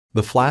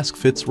The flask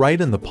fits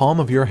right in the palm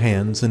of your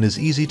hands and is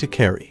easy to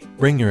carry.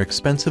 Bring your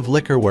expensive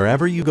liquor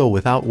wherever you go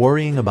without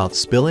worrying about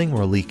spilling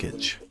or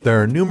leakage.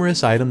 There are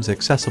numerous items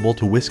accessible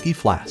to whiskey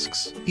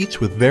flasks,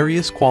 each with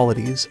various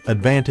qualities,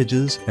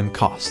 advantages, and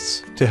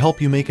costs. To help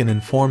you make an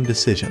informed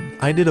decision,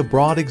 I did a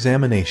broad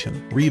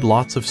examination, read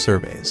lots of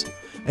surveys,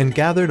 and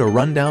gathered a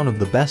rundown of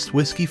the best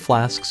whiskey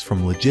flasks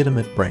from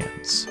legitimate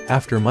brands.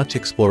 After much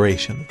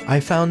exploration,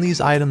 I found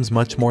these items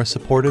much more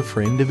supportive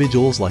for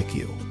individuals like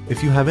you.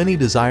 If you have any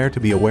desire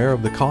to be aware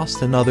of the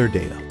cost and other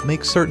data,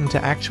 make certain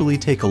to actually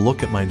take a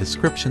look at my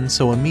description,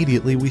 so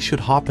immediately we should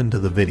hop into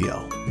the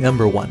video.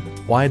 Number 1.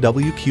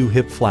 𝐤𝐤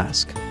Hip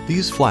Flask.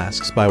 These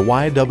flasks by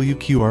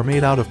𝐤𝐤 are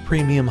made out of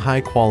premium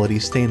high-quality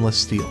stainless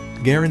steel,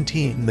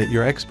 guaranteeing that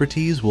your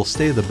expertise will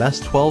stay the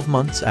best 12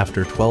 months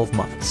after 12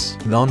 months.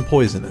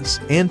 Non-poisonous,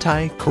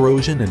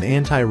 anti-corrosion and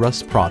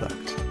anti-rust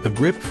product. A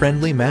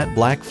grip-friendly matte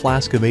black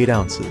flask of 8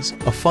 ounces,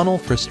 a funnel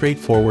for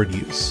straightforward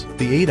use.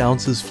 The 8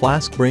 ounces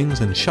flask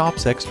brings and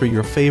shops extra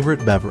your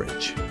favorite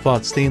beverage.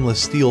 Thought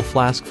stainless steel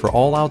flask for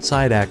all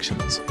outside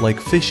actions, like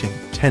fishing,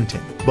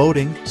 tenting,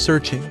 boating,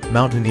 searching,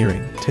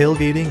 mountaineering,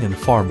 tailgating, and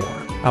far more.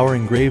 Our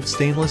engraved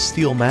stainless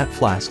steel matte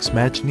flasks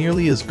match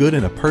nearly as good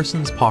in a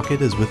person's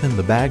pocket as within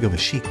the bag of a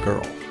chic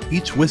girl.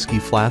 Each whiskey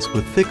flask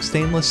with thick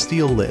stainless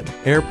steel lid,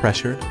 air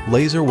pressured,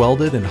 laser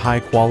welded, and high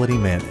quality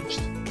managed.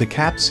 The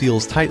cap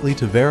seals tightly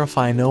to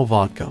verify no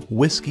vodka,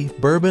 whiskey,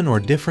 bourbon, or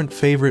different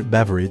favorite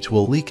beverage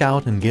will leak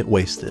out and get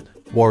wasted.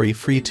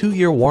 Worry-free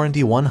 2-year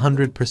warranty,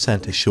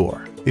 100%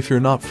 assure. If you're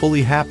not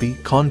fully happy,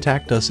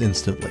 contact us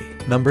instantly.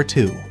 Number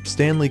 2.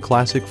 Stanley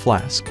Classic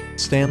Flask.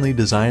 Stanley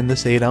designed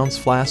this 8-ounce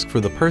flask for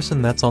the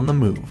person that's on the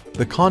move.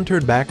 The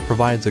contoured back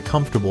provides a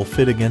comfortable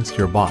fit against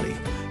your body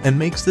and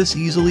makes this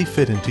easily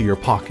fit into your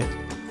pocket.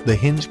 The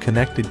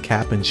hinge-connected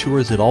cap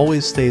ensures it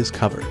always stays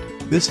covered.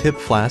 This hip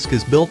flask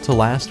is built to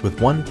last with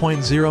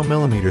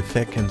 1.0mm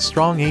thick and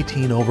strong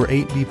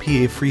 18/8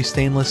 BPA free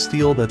stainless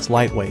steel that's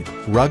lightweight,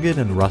 rugged,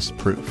 and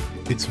rust-proof.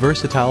 Its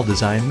versatile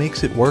design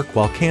makes it work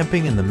while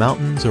camping in the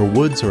mountains or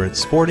woods or at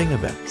sporting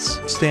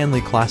events.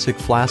 Stanley Classic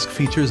Flask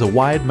features a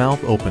wide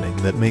mouth opening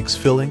that makes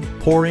filling,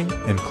 pouring,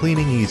 and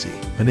cleaning easy.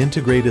 An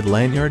integrated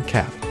lanyard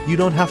cap. You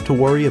don't have to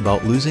worry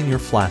about losing your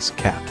flask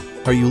cap.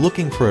 Are you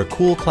looking for a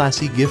cool,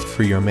 classy gift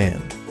for your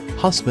man,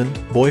 husband,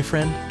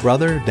 boyfriend,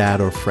 brother, dad,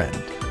 or friend?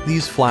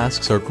 These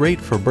flasks are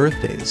great for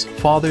birthdays,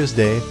 Father's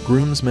Day,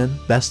 groomsmen,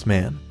 best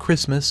man,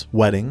 Christmas,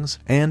 weddings,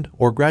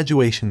 and/or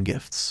graduation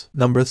gifts.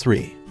 Number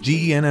 3.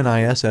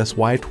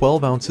 𝐠ZY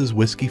 12 ounces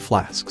whiskey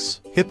flasks.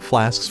 Hip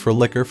flasks for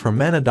liquor for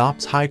men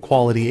adopts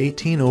high-quality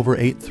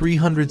 18/8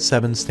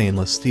 307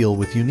 stainless steel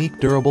with unique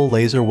durable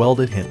laser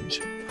welded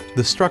hinge.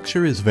 The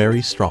structure is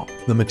very strong.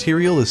 The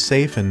material is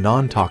safe and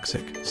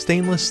non-toxic.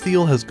 Stainless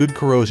steel has good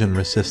corrosion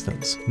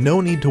resistance.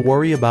 No need to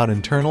worry about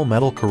internal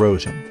metal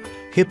corrosion.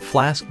 Hip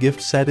flask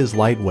gift set is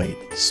lightweight,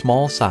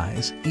 small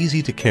size,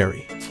 easy to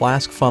carry.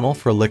 Flask funnel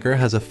for liquor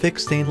has a thick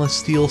stainless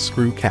steel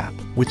screw cap,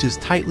 which is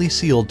tightly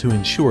sealed to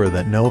ensure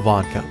that no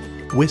vodka,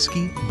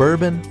 whiskey,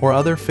 bourbon, or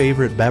other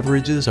favorite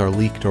beverages are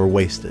leaked or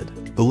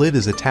wasted. The lid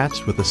is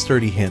attached with a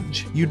sturdy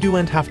hinge. You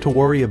don't have to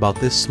worry about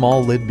this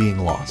small lid being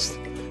lost.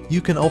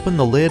 You can open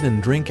the lid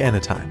and drink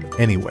anytime,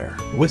 anywhere.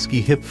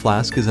 Whiskey hip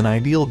flask is an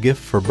ideal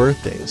gift for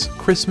birthdays,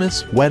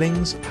 Christmas,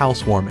 weddings,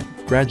 housewarming,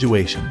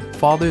 graduation,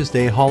 Father's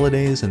Day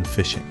holidays, and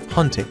fishing,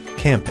 hunting,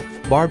 camping,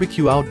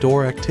 barbecue,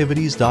 outdoor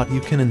activities.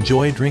 You can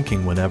enjoy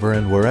drinking whenever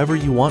and wherever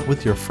you want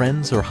with your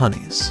friends or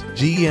honeys.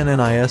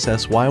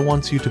 𝐠ZY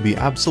wants you to be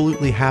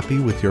absolutely happy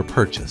with your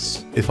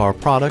purchase. If our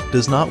product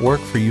does not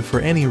work for you for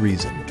any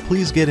reason,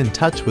 please get in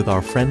touch with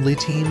our friendly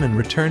team and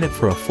return it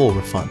for a full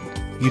refund.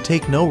 You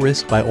take no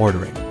risk by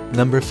ordering.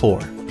 Number 4.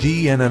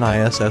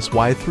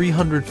 𝐠ZY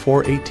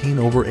 304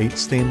 18/8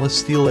 stainless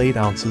steel 8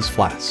 ounces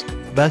flask.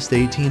 Best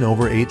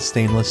 18/8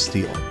 stainless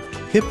steel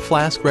hip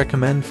flask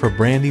recommend for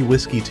brandy,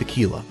 whiskey,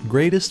 tequila.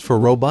 Greatest for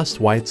robust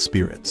white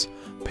spirits.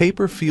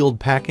 Paper field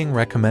packing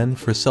recommend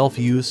for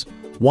self-use.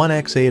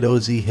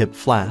 1x8OZ hip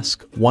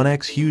flask.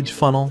 1x huge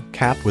funnel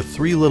cap with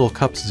 3 little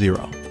cups.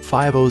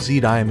 0.5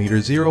 OZ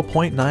diameter,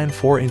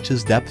 0.94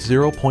 inches depth,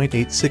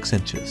 0.86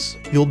 inches.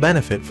 You'll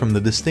benefit from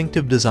the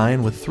distinctive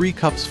design with 3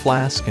 cups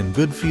flask and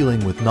good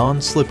feeling with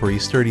non-slippery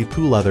sturdy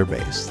PU leather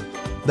base.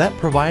 That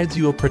provides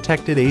you a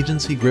protected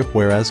agency grip,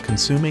 whereas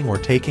consuming or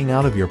taking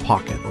out of your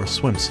pocket or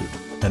swimsuit.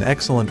 An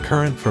excellent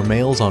current for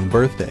males on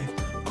birthday,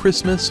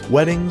 Christmas,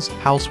 weddings,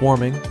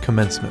 housewarming,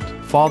 commencement,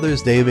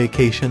 Father's Day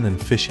vacation,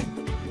 and fishing.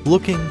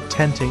 Looking,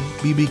 tenting,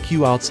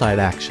 BBQ outside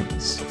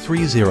actions.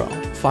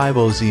 3.05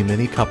 OZ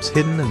mini cups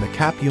hidden in the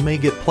cap. You may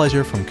get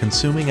pleasure from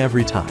consuming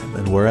every time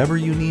and wherever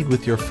you need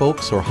with your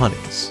folks or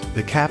honeys.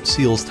 The cap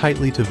seals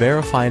tightly to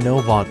verify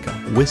no vodka,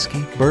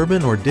 whiskey,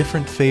 bourbon, or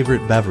different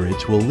favorite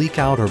beverage will leak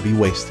out or be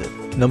wasted.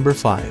 Number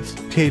 5.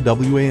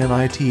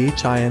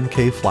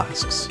 𝐂𝐤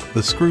flasks.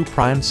 The screw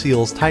prime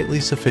seals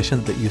tightly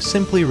sufficient that you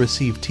simply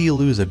receive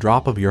lose a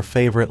drop of your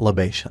favorite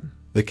libation.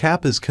 The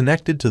cap is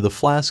connected to the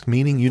flask,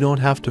 meaning you don't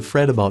have to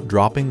fret about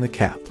dropping the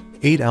cap.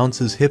 8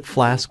 ounces hip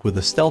flask with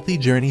a stealthy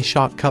journey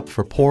shot cup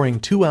for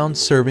pouring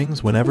 2-ounce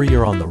servings whenever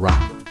you're on the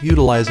route.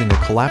 Utilizing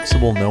a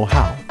collapsible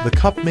know-how, the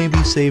cup may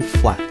be saved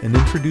flat and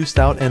introduced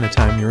out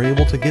anytime you're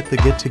able to get the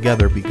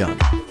get-together begun.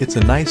 It's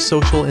a nice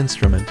social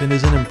instrument and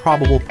is an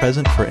improbable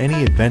present for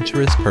any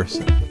adventurous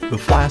person. The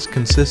flask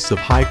consists of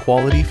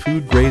high-quality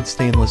food-grade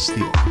stainless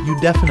steel. You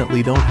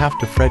definitely don't have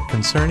to fret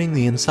concerning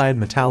the inside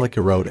metallic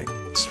eroding.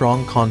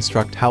 Strong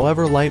construct,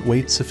 however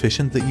lightweight,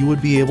 sufficient that you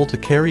would be able to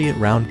carry it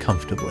round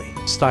comfortably.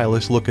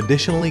 Stylish look,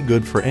 additionally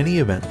good for any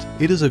event.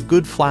 It is a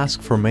good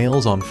flask for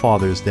males on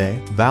Father's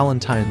Day,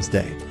 Valentine's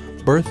Day,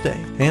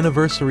 birthday,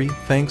 anniversary,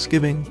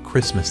 Thanksgiving,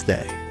 Christmas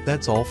Day.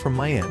 That's all from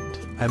my end.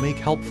 I make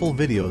helpful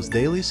videos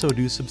daily, so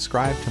do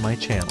subscribe to my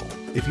channel.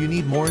 If you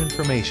need more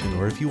information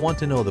or if you want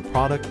to know the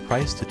product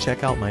price, to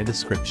check out my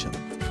description.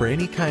 For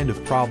any kind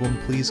of problem,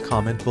 please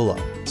comment below.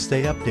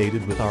 Stay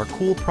updated with our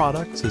cool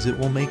products, as it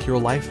will make your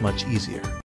life much easier.